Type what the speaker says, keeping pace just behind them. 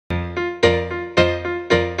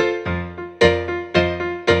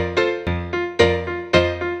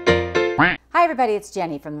everybody, it's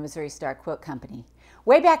Jenny from the Missouri Star Quilt Company.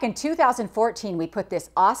 Way back in 2014, we put this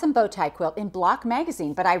awesome bow tie quilt in Block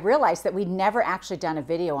magazine, but I realized that we'd never actually done a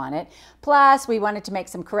video on it. Plus, we wanted to make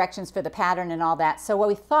some corrections for the pattern and all that, so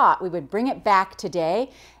we thought we would bring it back today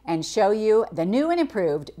and show you the new and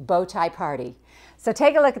improved bow tie party. So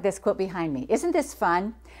take a look at this quilt behind me. Isn't this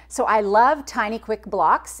fun? So I love tiny quick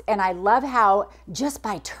blocks, and I love how just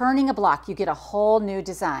by turning a block you get a whole new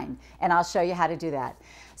design, and I'll show you how to do that.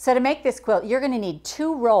 So to make this quilt, you're going to need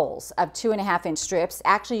 2 rolls of 2.5-inch strips.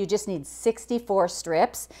 Actually, you just need 64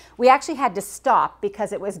 strips. We actually had to stop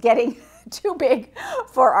because it was getting too big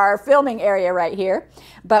for our filming area right here.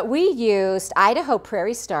 But we used Idaho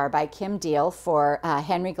Prairie Star by Kim Diehl for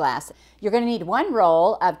Henry glass. You're going to need 1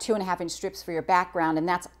 roll of 2.5-inch strips for your background, and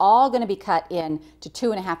that's all going to be cut in to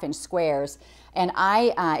 2.5-inch squares. And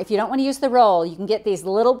if you don't want to use the roll, you can get these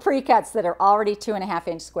little pre-cuts that are already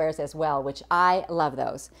 2.5-inch squares as well, which I love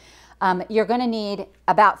those. You're going to need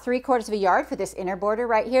about 3/4 of a yard for this inner border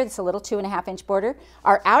right here. This is a little 2.5-inch border.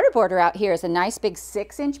 Our outer border out here is a nice big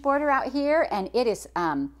 6-inch border out here, and it is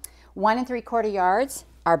 1 3/4 yards.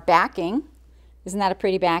 Our backing, isn't that a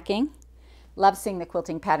pretty backing? Love seeing the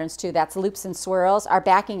quilting patterns too. That's loops and swirls. Our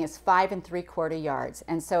backing is 5 3/4 yards,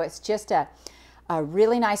 and so it's just a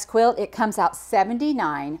really nice quilt. It comes out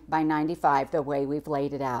 79 by 95 the way we've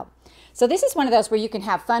laid it out. So this is one of those where you can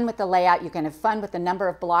have fun with the layout. You can have fun with the number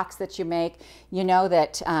of blocks that you make. You know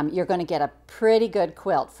that you're going to get a pretty good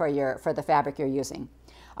quilt for the fabric you're using.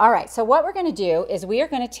 All right, so what we're going to do is we are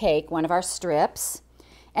going to take one of our strips,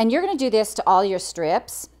 and you're going to do this to all your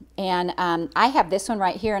strips. And I have this one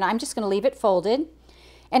right here, and I'm just going to leave it folded.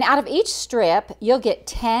 And out of each strip, you'll get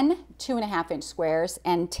 10 2.5-inch squares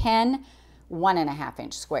and 10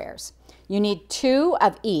 1.5-inch squares. You need 2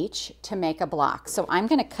 of each to make a block. So I'm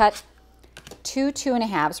going to cut 2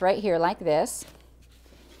 2.5s right here like this.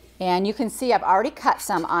 And you can see I've already cut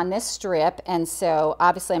some on this strip, and so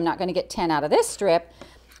obviously I'm not going to get 10 out of this strip,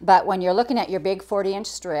 but when you're looking at your big 40-inch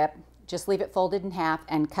strip, just leave it folded in half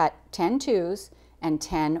and cut 10 2s and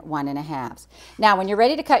 10 1.5s. Now when you're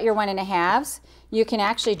ready to cut your 1.5s, you can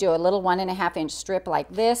actually do a little 1.5-inch strip like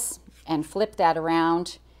this and flip that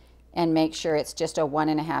around and make sure it's just a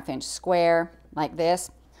 1.5-inch square like this.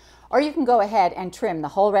 Or you can go ahead and trim the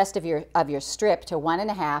whole rest of your strip to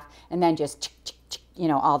 1.5 and then just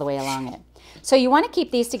all the way along it. So you want to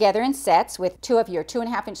keep these together in sets with 2 of your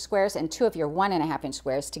 2.5-inch squares and 2 of your 1.5-inch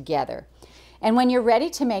squares together. And when you're ready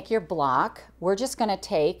to make your block, we're just going to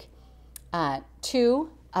take 2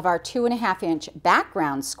 of our 2.5-inch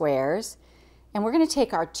background squares, and we're going to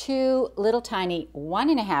take our 2 little tiny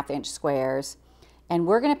 1.5-inch squares, and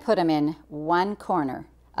we're going to put them in one corner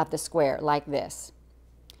of the square like this.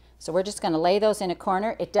 So we're just going to lay those in a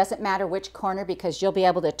corner. It doesn't matter which corner because you'll be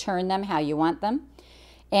able to turn them how you want them.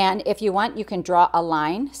 And if you want, you can draw a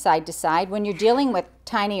line side to side. When you're dealing with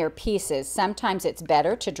tinier pieces, sometimes it's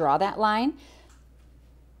better to draw that line.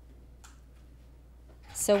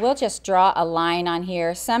 So we'll just draw a line on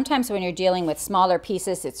here. Sometimes when you're dealing with smaller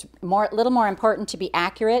pieces, it's a little more important to be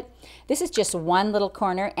accurate. This is just one little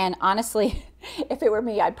corner, and honestly, if it were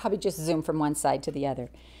me, I'd probably just zoom from one side to the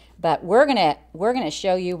other. But we're gonna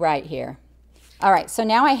show you right here. All right, so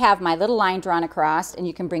now I have my little line drawn across, and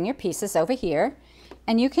you can bring your pieces over here,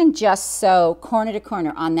 and you can just sew corner to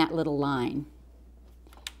corner on that little line.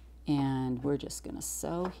 And we're just gonna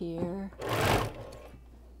sew here.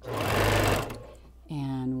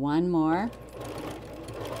 And one more.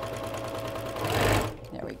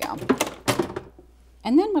 There we go.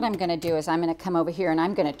 And then what I'm going to do is I'm going to come over here and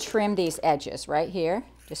I'm going to trim these edges right here.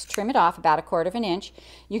 Just trim it off about 1/4 inch.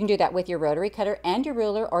 You can do that with your rotary cutter and your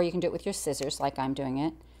ruler, or you can do it with your scissors like I'm doing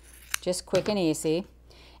it. Just quick and easy.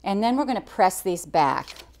 And then we're going to press these back.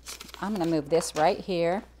 I'm going to move this right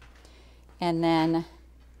here, and then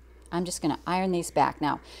I'm just going to iron these back.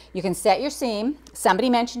 Now, you can set your seam. Somebody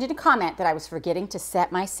mentioned in a comment that I was forgetting to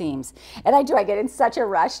set my seams. And I do. I get in such a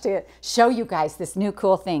rush to show you guys this new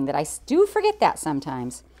cool thing that I do forget that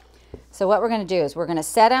sometimes. So what we're going to do is we're going to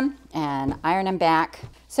set them and iron them back.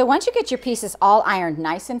 So once you get your pieces all ironed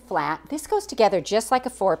nice and flat, this goes together just like a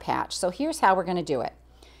 4-patch. So here's how we're going to do it.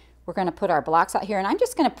 We're going to put our blocks out here, and I'm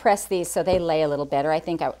just going to press these so they lay a little better. I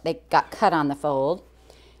think they got cut on the fold.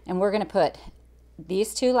 And we're going to put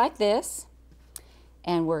these 2 like this,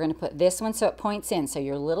 and we're going to put this one so it points in. So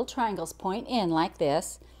your little triangles point in like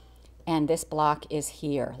this, and this block is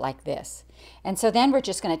here like this. And so then we're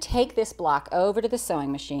just going to take this block over to the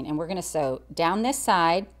sewing machine, and we're going to sew down this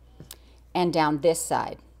side and down this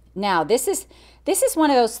side. Now this is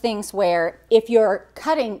one of those things where if you're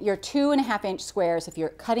cutting your 2.5-inch squares, if your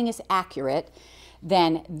cutting is accurate,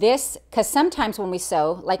 then this, because sometimes when we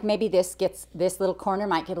sew, like maybe this little corner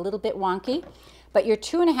might get a little bit wonky, but your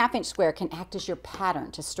 2.5 inch square can act as your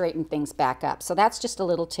pattern to straighten things back up. So that's just a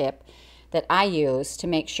little tip that I use to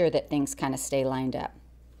make sure that things kind of stay lined up.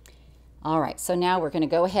 All right, so now we're going to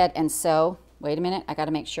go ahead and sew. Wait a minute, I got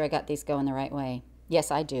to make sure I got these going the right way.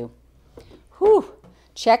 Yes, I do. Whew,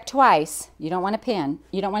 check twice. You don't want to pin.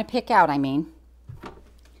 You don't want to pick out, I mean.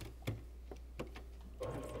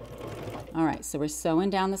 All right, so we're sewing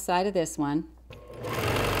down the side of this one.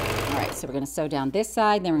 All right, so we're going to sew down this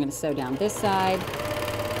side, then we're going to sew down this side.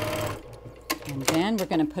 And then we're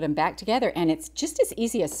going to put them back together, and it's just as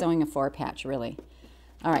easy as sewing a 4-patch, really.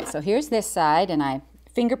 All right, so here's this side, and I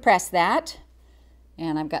finger press that.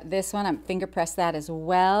 And I've got this one, I'm finger press that as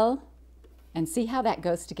well. And see how that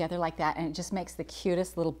goes together like that, and it just makes the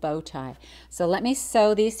cutest little bow tie. So let me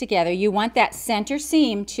sew these together. You want that center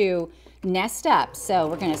seam to nest up. So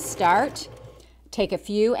we're going to start, take a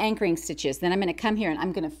few anchoring stitches. Then I'm going to come here and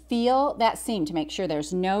I'm going to feel that seam to make sure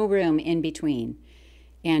there's no room in between.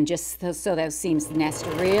 And just so those seams nest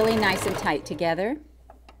really nice and tight together.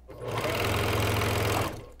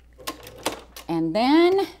 And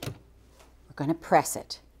then we're going to press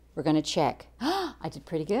it. We're going to check. Oh, I did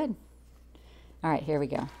pretty good. All right, here we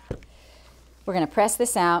go. We're going to press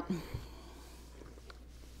this out.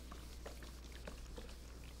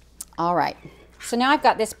 All right, so now I've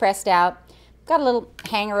got this pressed out. Got a little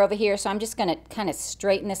hanger over here, so I'm just going to kind of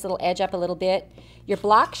straighten this little edge up a little bit. Your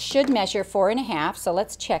block should measure 4.5, so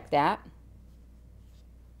let's check that.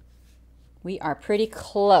 We are pretty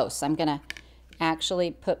close. I'm going to actually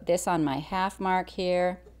put this on my half mark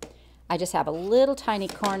here. I just have a little tiny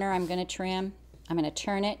corner I'm going to trim. I'm going to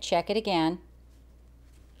turn it, check it again.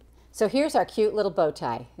 So here's our cute little bow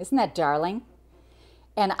tie. Isn't that darling?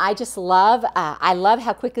 And I just love, I love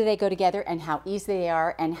how quickly they go together and how easy they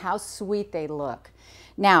are and how sweet they look.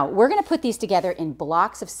 Now, we're going to put these together in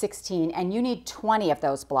blocks of 16, and you need 20 of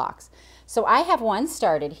those blocks. So I have one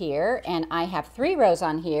started here, and I have 3 rows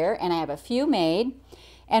on here, and I have a few made.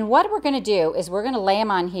 And what we're going to do is we're going to lay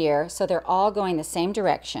them on here so they're all going the same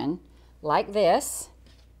direction, like this.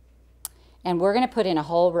 And we're going to put in a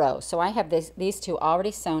whole row. So I have these 2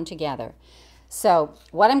 already sewn together. So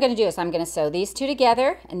what I'm going to do is I'm going to sew these 2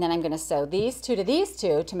 together, and then I'm going to sew these 2 to these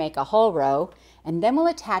 2 to make a whole row, and then we'll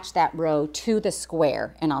attach that row to the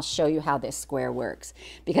square, and I'll show you how this square works,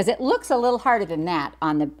 because it looks a little harder than that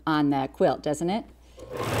on the quilt, doesn't it?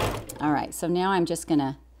 All right, so now I'm just going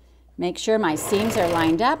to make sure my seams are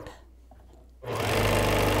lined up.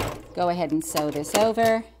 Go ahead and sew this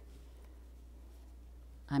over.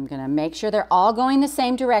 I'm going to make sure they're all going the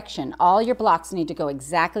same direction. All your blocks need to go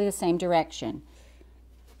exactly the same direction.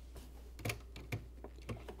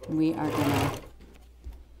 We are going to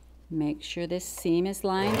make sure this seam is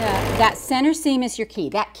lined up. That center seam is your key.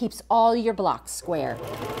 That keeps all your blocks square.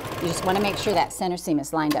 You just want to make sure that center seam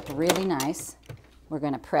is lined up really nice. We're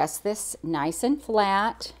going to press this nice and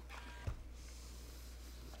flat.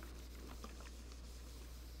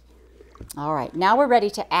 All right, now we're ready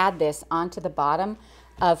to add this onto the bottom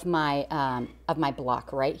of my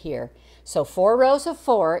block right here. So 4 rows of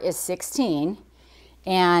 4 is 16,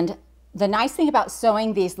 and the nice thing about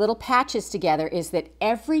sewing these little patches together is that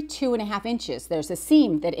every 2.5 inches there's a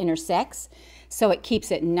seam that intersects, so it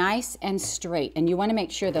keeps it nice and straight, and you want to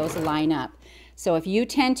make sure those line up. So if you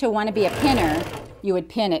tend to want to be a pinner, you would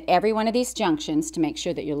pin at every one of these junctions to make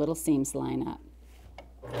sure that your little seams line up.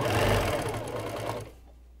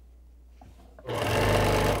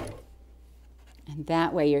 And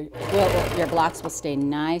that way your blocks will stay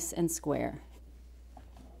nice and square.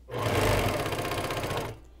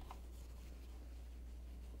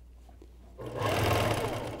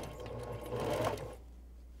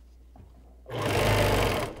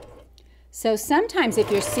 So sometimes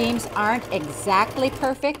if your seams aren't exactly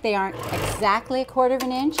perfect, they aren't exactly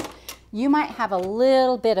 1/4 inch, you might have a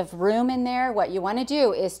little bit of room in there. What you want to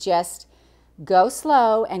do is just go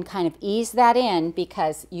slow and kind of ease that in,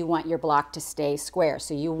 because you want your block to stay square.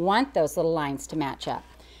 So you want those little lines to match up.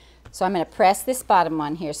 So I'm going to press this bottom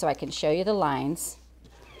one here so I can show you the lines.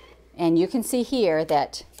 And you can see here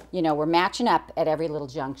that, you know, we're matching up at every little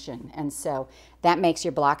junction. And so that makes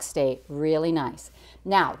your block stay really nice.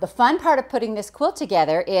 Now, the fun part of putting this quilt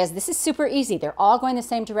together is this is super easy. They're all going the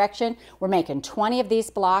same direction. We're making 20 of these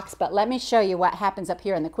blocks, but let me show you what happens up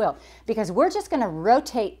here in the quilt, because we're just going to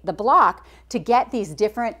rotate the block to get these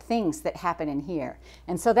different things that happen in here.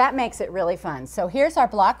 And so that makes it really fun. So here's our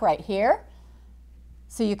block right here.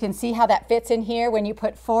 So you can see how that fits in here. When you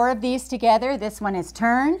put 4 of these together, this one is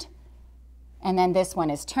turned, and then this one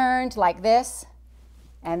is turned like this,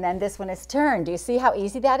 and then this one is turned. Do you see how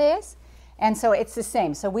easy that is? And so it's the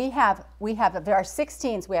same. So we have there are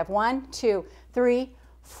 16s. We have 1, 2, 3,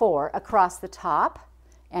 4 across the top,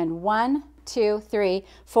 and 1, 2, 3,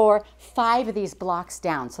 4, 5 of these blocks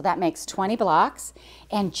down. So that makes 20 blocks.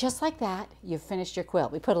 And just like that, you've finished your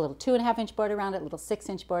quilt. We put a little 2.5-inch border around it, a little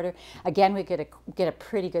 6-inch border. Again, we get a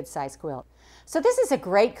pretty good size quilt. So this is a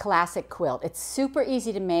great classic quilt. It's super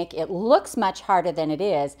easy to make. It looks much harder than it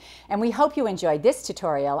is. And we hope you enjoyed this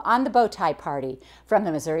tutorial on the bow tie party from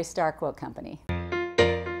the Missouri Star Quilt Company.